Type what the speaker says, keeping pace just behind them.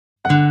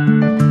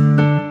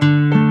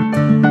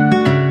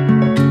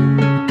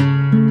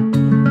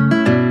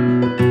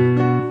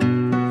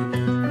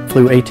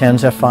Flew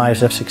A-10s,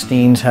 F-5s,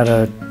 F-16s, had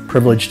a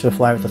privilege to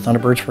fly with the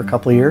Thunderbirds for a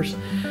couple of years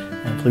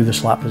and flew the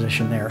slot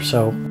position there.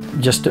 So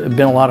just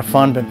been a lot of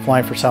fun, been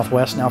flying for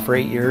Southwest now for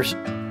 8 years.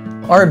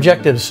 Our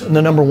objectives,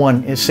 the number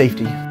one is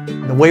safety.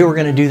 The way we're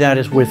going to do that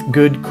is with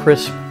good,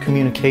 crisp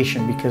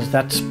communication, because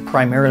that's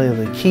primarily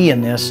the key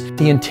in this.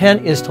 The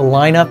intent is to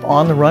line up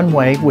on the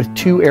runway with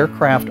 2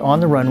 aircraft on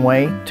the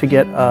runway to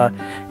get about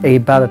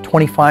a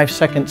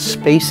 25-second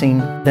spacing.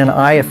 Then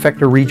I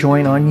effect a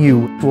rejoin on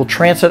you. We'll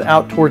transit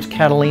out towards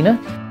Catalina.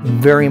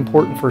 Very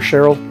important for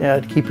Cheryl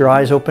to keep your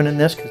eyes open in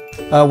this.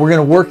 We're going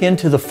to work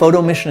into the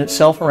photo mission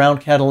itself around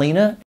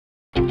Catalina.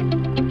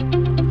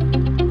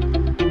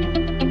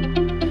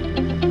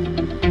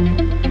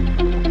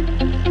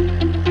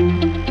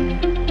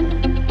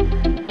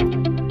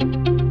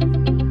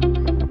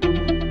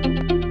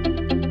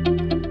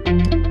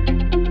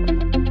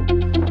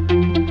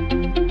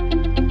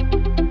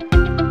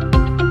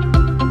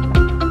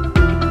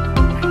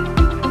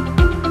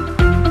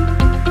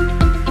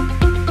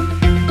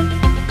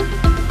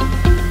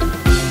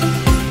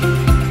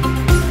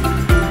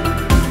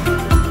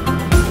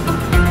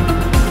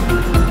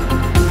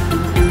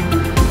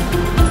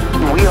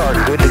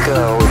 Good to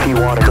go if you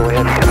want to go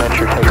ahead and commence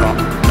your takeoff.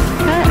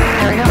 Alright,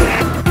 there we go.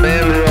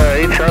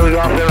 And 8 Charlie's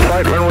off their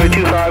flight, runway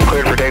 25,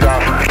 cleared for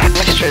takeoff.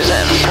 Mixtures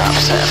in,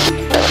 props in.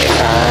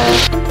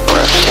 75,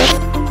 rotate.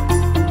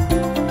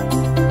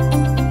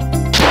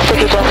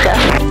 Sticky Jessica.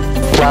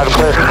 Loud and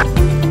clear.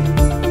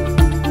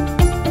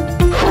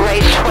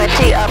 Rate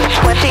 20 up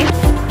 20.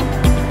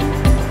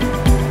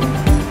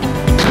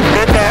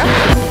 Good there.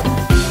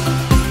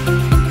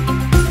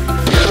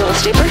 A little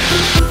steeper.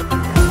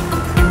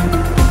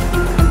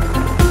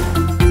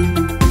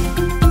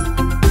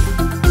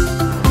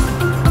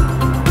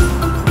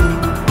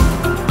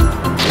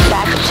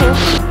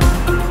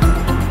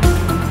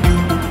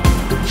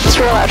 Let's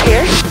roll out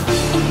here.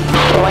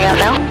 Rolling out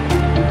now.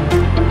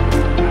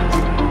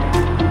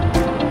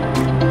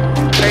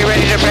 Are you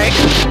ready to brake?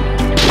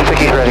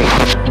 Sticky's ready.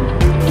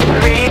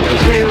 3,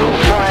 2,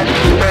 1,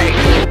 brake.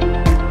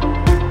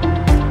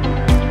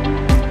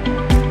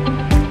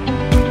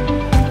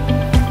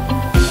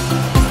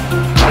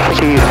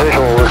 Sticky's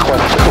visual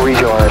request to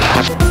rejoin.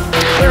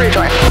 Clear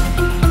rejoin.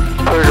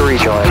 Clear to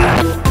rejoin.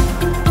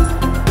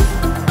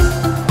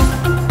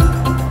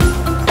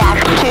 Back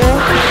 2,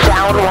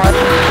 down 1.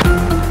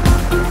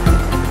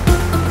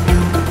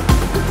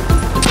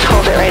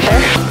 Hold it right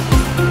there.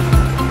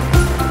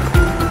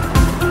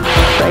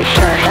 Right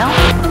turn now.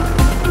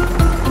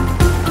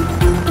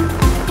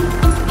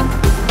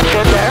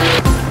 Good there.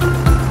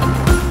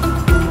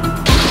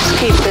 Just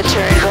keep the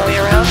turn going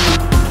around.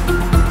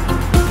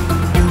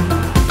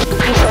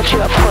 Set you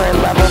up for a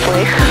level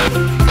brake.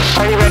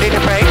 Are you ready to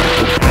brake?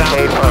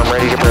 Stay firm,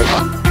 ready to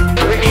brake.